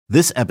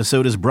This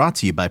episode is brought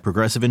to you by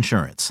Progressive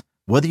Insurance.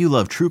 Whether you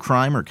love true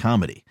crime or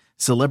comedy,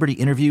 celebrity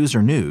interviews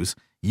or news,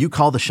 you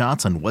call the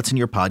shots on what's in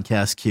your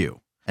podcast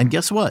queue. And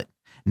guess what?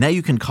 Now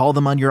you can call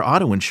them on your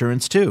auto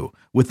insurance too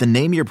with the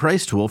Name Your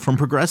Price tool from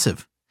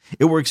Progressive.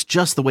 It works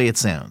just the way it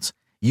sounds.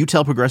 You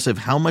tell Progressive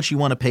how much you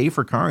want to pay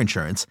for car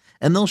insurance,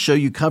 and they'll show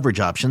you coverage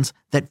options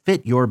that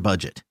fit your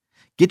budget.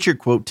 Get your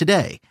quote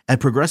today at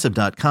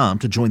Progressive.com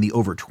to join the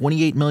over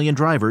 28 million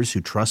drivers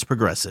who trust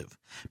Progressive.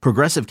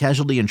 Progressive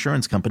Casualty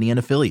Insurance Company and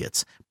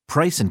Affiliates.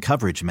 Price and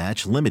coverage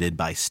match limited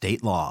by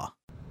state law.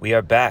 We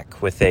are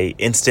back with a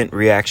instant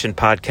reaction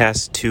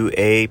podcast to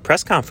a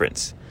press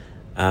conference.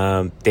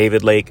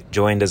 David Lake,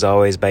 joined as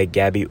always by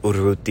Gabby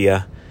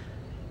Urrutia,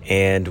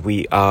 and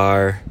we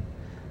are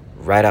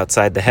right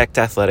outside the Hecht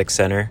Athletic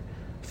Center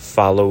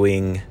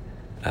following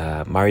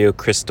Mario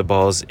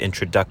Cristobal's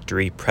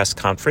introductory press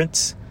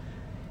conference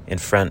in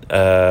front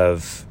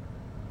of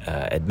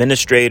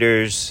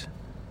administrators,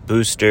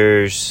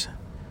 boosters,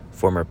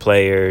 former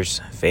players,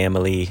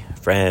 family,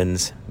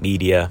 friends,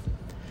 media.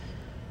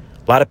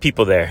 A lot of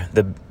people there.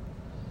 The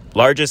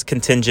largest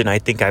contingent I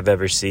think I've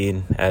ever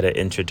seen at an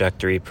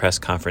introductory press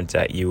conference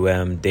at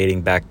UM,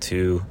 dating back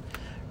to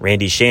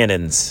Randy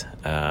Shannon's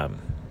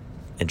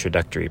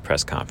introductory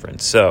press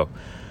conference. So,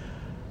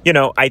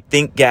 I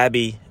think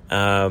Gabby,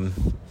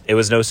 it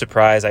was no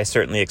surprise. I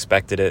certainly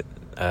expected it.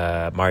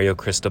 Mario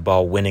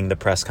Cristobal winning the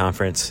press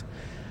conference,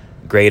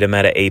 grade him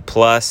at an A+.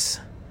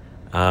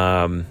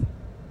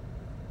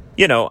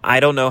 I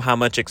don't know how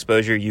much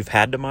exposure you've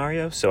had to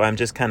Mario, so I'm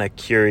just kind of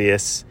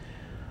curious,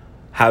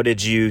 how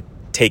did you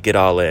take it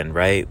all in,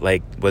 right?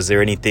 Like, was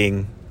there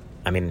anything,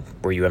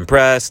 were you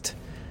impressed?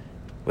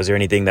 Was there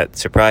anything that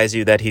surprised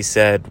you that he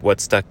said?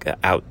 What stuck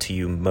out to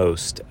you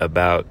most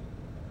about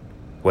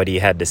what he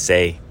had to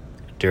say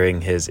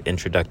during his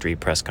introductory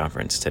press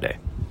conference today?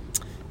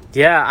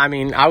 Yeah,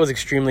 I was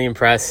extremely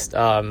impressed.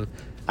 I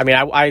think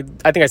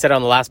I said it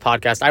on the last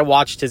podcast. I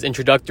watched his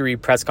introductory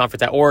press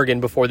conference at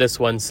Oregon before this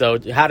one, so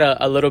had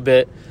a little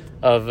bit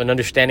of an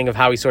understanding of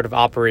how he sort of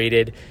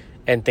operated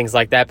and things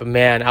like that. But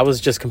man, I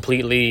was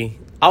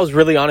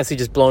really honestly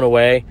just blown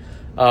away,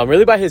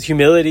 really by his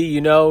humility.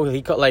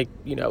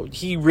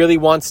 He really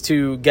wants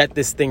to get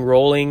this thing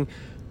rolling,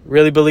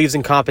 really believes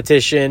in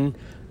competition,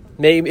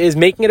 is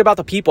making it about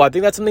the people. I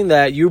think that's something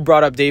that you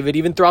brought up, David,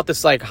 even throughout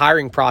this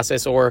hiring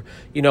process, or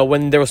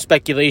when there was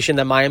speculation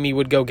that Miami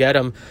would go get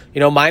him.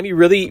 Miami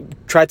really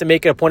tried to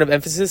make it a point of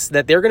emphasis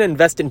that they're going to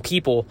invest in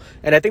people,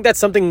 and I think that's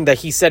something that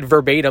he said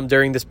verbatim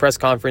during this press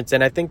conference.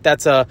 And I think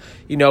that's that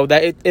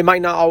it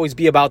might not always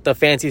be about the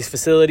fanciest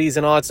facilities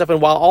and all that stuff.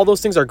 And while all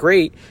those things are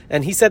great,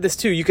 and he said this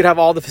too, you could have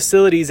all the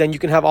facilities and you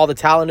can have all the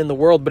talent in the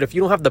world, but if you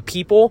don't have the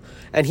people,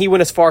 and he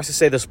went as far as to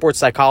say the sports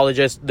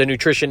psychologist, the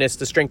nutritionist,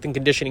 the strength and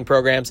conditioning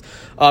programs,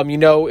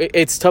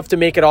 it's tough to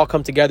make it all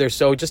come together.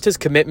 So just his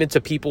commitment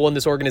to people in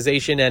this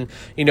organization, and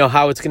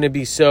how it's going to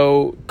be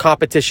so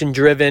competition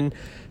driven,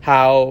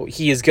 how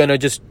he is going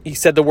to he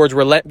said the words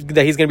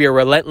that he's going to be a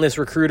relentless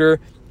recruiter.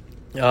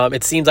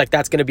 It seems like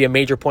that's going to be a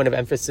major point of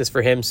emphasis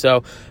for him.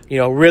 So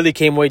really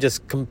came away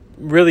just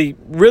really,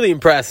 really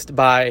impressed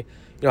by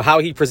how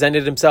he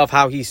presented himself,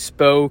 how he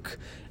spoke,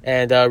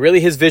 and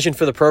really his vision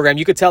for the program.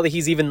 You could tell that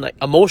he's even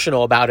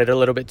emotional about it a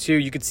little bit too.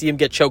 You could see him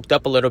get choked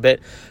up a little bit.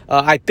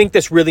 I think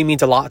this really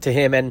means a lot to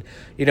him. And,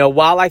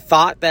 while I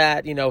thought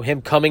that,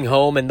 him coming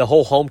home and the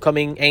whole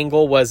homecoming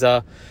angle was,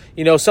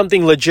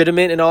 something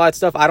legitimate and all that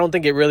stuff, I don't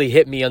think it really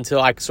hit me until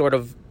I sort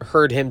of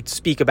heard him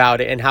speak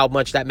about it and how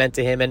much that meant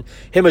to him, and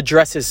him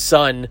address his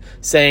son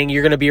saying,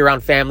 you're going to be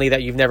around family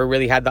that you've never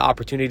really had the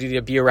opportunity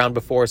to be around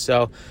before.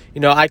 So,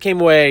 I came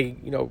away,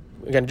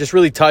 again, just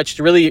really touched,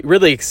 really,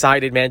 really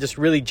excited, man. Just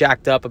really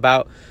jacked up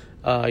about,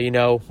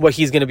 what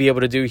he's going to be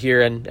able to do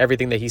here and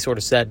everything that he sort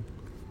of said.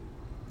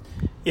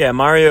 Yeah,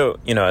 Mario,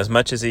 as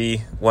much as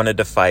he wanted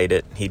to fight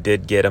it, he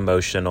did get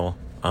emotional.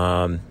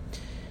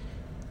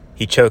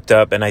 He choked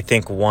up, and I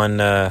think one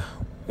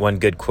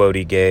good quote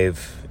he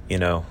gave,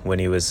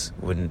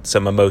 when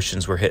some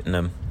emotions were hitting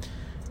him,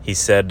 he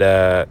said,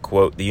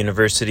 quote, "The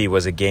university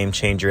was a game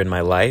changer in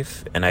my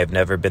life, and I've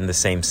never been the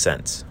same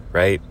since,"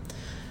 right?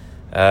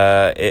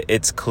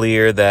 It's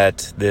clear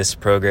that this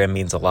program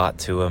means a lot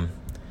to him.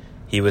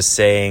 He was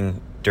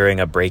saying during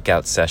a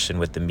breakout session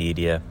with the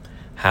media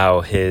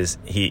how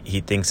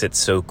he thinks it's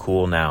so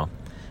cool now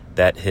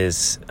that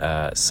his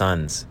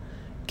sons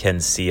can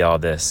see all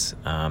this,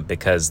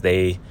 because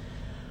I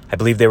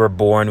believe they were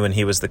born when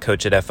he was the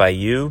coach at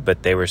FIU,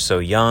 but they were so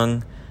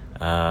young.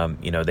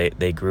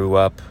 They grew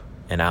up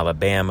in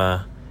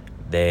Alabama.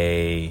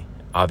 They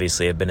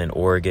obviously have been in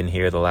Oregon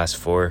here the last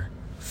four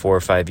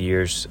or 5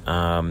 years.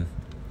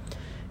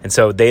 And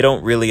so they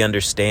don't really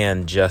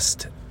understand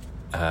just,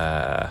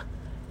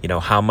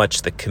 how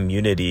much the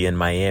community in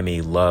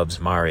Miami loves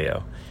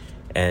Mario.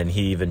 And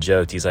he even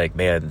joked, he's like,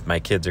 man, my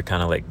kids are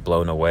kind of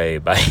blown away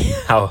by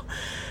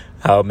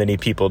how many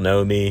people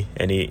know me.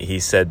 And he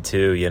said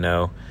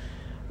too,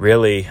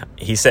 really,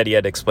 he said he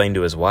had to explain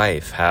to his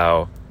wife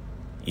how,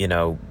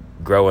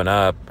 growing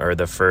up, or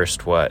the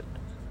first,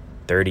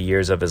 30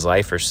 years of his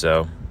life or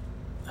so,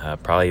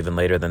 probably even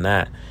later than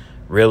that.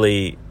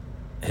 Really,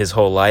 his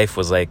whole life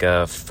was like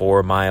a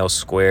 4 mile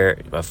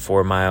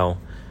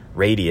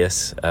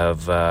radius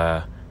of,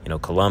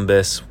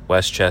 Columbus,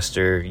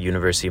 Westchester,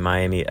 University of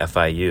Miami,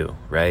 FIU,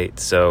 right?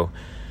 So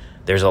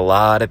there's a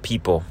lot of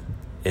people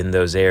in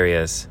those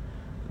areas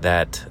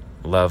that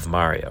love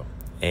Mario.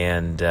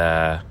 And,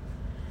 it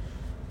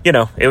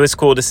was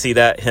cool to see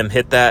him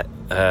hit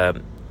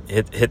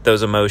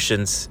those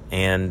emotions.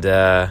 And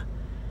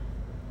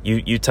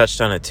you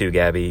touched on it too,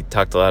 Gabby. You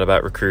talked a lot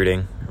about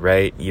recruiting,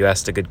 right? You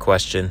asked a good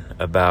question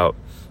about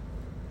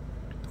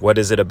what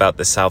is it about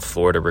the South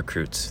Florida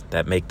recruits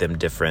that make them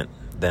different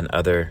than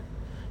other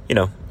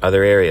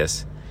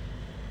areas.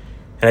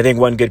 And I think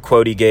one good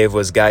quote he gave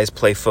was, guys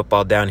play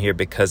football down here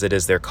because it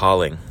is their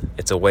calling.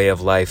 It's a way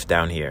of life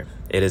down here.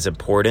 It is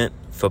important.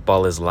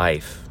 Football is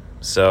life.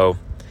 So,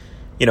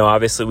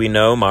 obviously we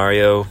know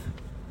Mario.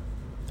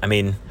 I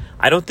mean,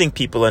 I don't think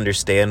people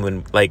understand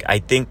when, I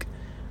think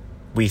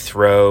we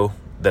throw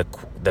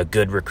the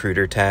good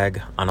recruiter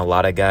tag on a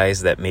lot of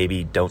guys that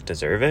maybe don't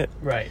deserve it.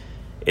 Right.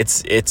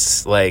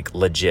 It's like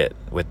legit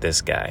with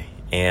this guy.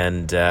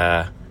 And,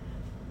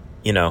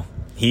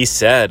 he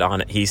said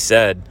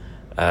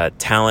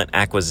talent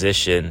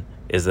acquisition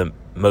is the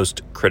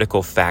most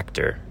critical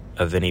factor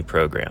of any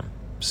program.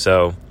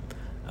 So,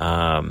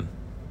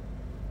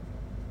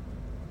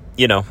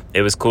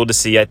 it was cool to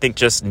see. I think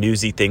just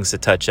newsy things to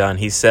touch on.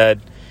 He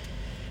said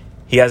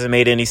he hasn't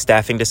made any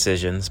staffing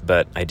decisions,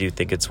 but I do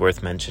think it's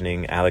worth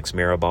mentioning Alex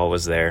Mirabal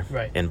was there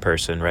in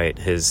person, right?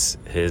 His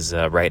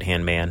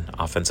right-hand man,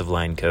 offensive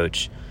line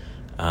coach.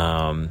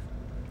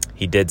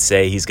 He did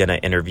say he's going to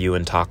interview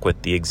and talk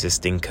with the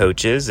existing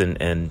coaches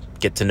and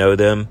get to know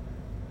them,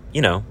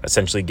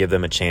 essentially give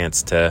them a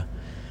chance to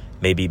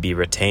maybe be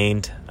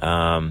retained.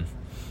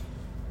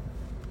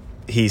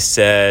 He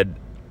said,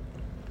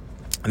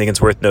 I think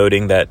it's worth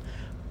noting that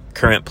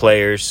current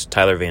players,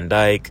 Tyler Van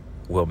Dyke,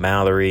 Will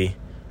Mallory,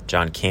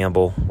 John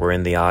Campbell, were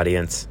in the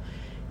audience.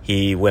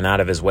 He went out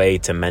of his way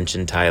to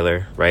mention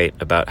Tyler, right,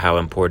 about how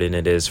important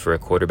it is for a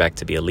quarterback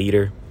to be a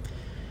leader.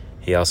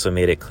 He also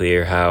made it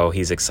clear how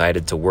he's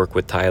excited to work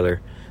with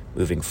Tyler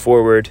moving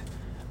forward.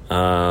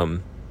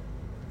 And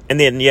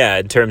then,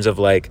 in terms of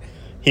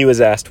he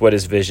was asked what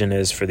his vision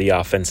is for the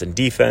offense and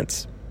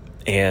defense.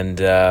 And,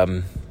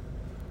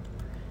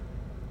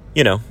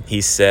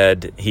 he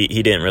said he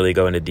didn't really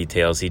go into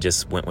details. He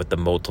just went with the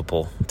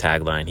multiple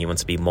tagline. He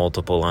wants to be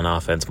multiple on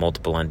offense,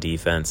 multiple on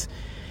defense.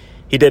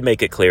 He did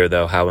make it clear,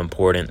 though, how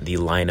important the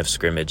line of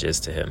scrimmage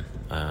is to him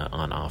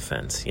on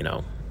offense,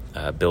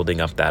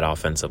 building up that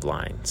offensive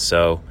line.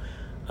 So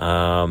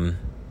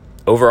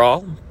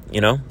overall,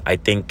 I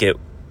think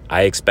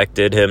I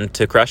expected him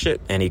to crush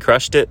it, and he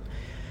crushed it.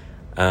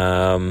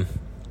 And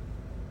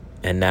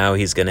now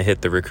he's going to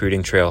hit the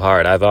recruiting trail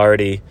hard. I've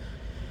already,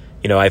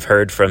 I've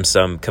heard from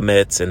some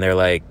commits, and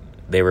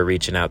they were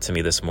reaching out to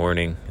me this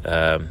morning,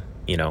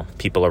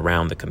 people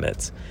around the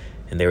commits,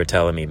 and they were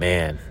telling me,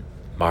 man,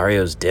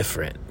 Mario's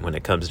different when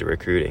it comes to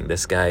recruiting.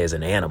 This guy is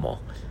an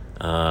animal.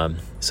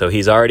 So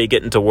he's already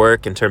getting to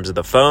work in terms of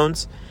the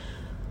phones.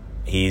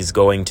 He's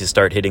going to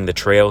start hitting the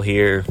trail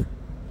here.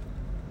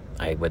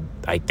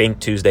 I think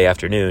Tuesday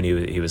afternoon.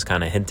 He was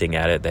kind of hinting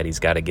at it that he's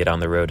got to get on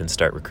the road and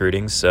start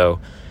recruiting. So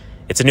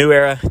it's a new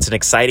era. It's an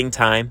exciting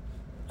time.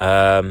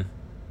 You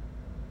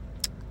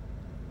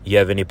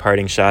have any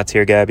parting shots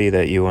here, Gabby,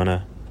 that you want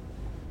to,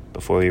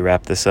 before we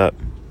wrap this up?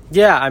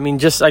 Yeah, I mean,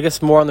 just I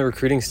guess more on the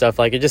recruiting stuff.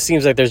 It just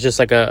seems like there's just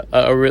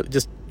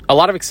just a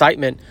lot of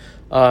excitement.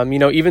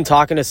 Even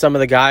talking to some of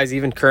the guys,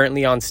 even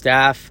currently on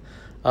staff,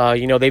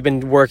 they've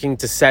been working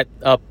to set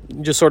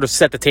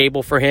the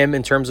table for him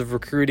in terms of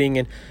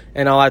recruiting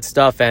and all that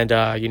stuff. And,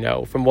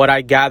 from what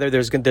I gather,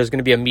 there's going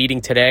to be a meeting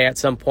today at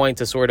some point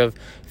to sort of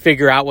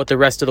figure out what the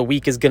rest of the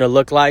week is going to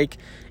look like.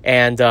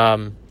 And,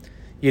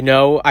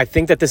 I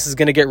think that this is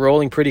going to get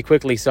rolling pretty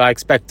quickly. So I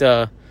expect,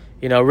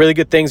 really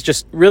good things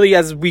just really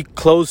as we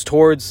close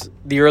towards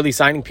the early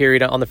signing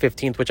period on the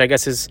 15th, which I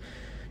guess is,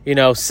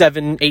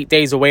 7-8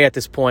 days away at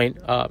this point.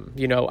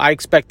 I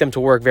expect them to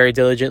work very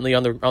diligently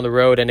on the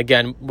road. And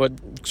again, what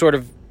sort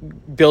of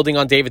building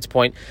on David's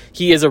point,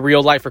 he is a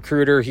real life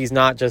recruiter. He's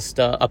not just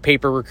a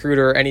paper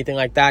recruiter or anything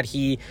like that.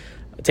 He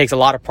takes a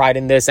lot of pride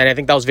in this. And I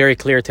think that was very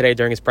clear today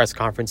during his press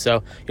conference.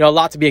 So, a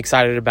lot to be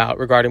excited about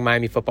regarding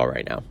Miami football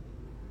right now.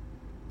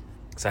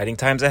 Exciting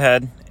times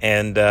ahead.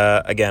 And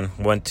again,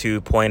 want to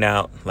point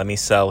out, let me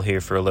sell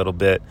here for a little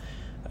bit.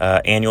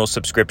 Annual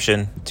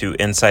subscription to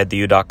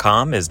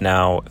InsideTheU.com is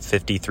now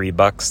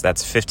 $53.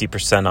 That's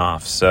 50%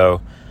 off.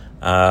 So,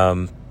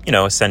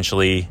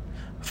 essentially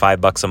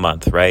 $5 a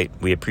month, right?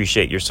 We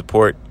appreciate your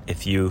support.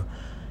 If you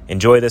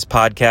enjoy this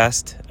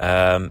podcast,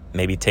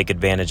 maybe take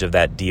advantage of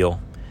that deal.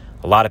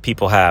 A lot of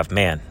people have,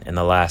 in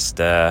the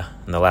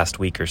last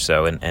week or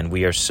so, and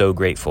we are so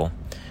grateful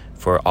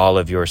for all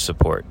of your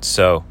support.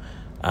 So,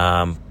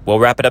 we'll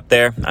wrap it up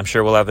there. I'm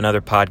sure we'll have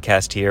another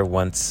podcast here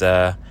once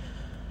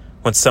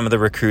some of the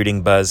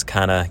recruiting buzz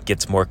kind of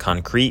gets more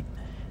concrete.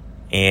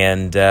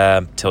 And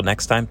till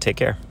next time, take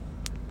care.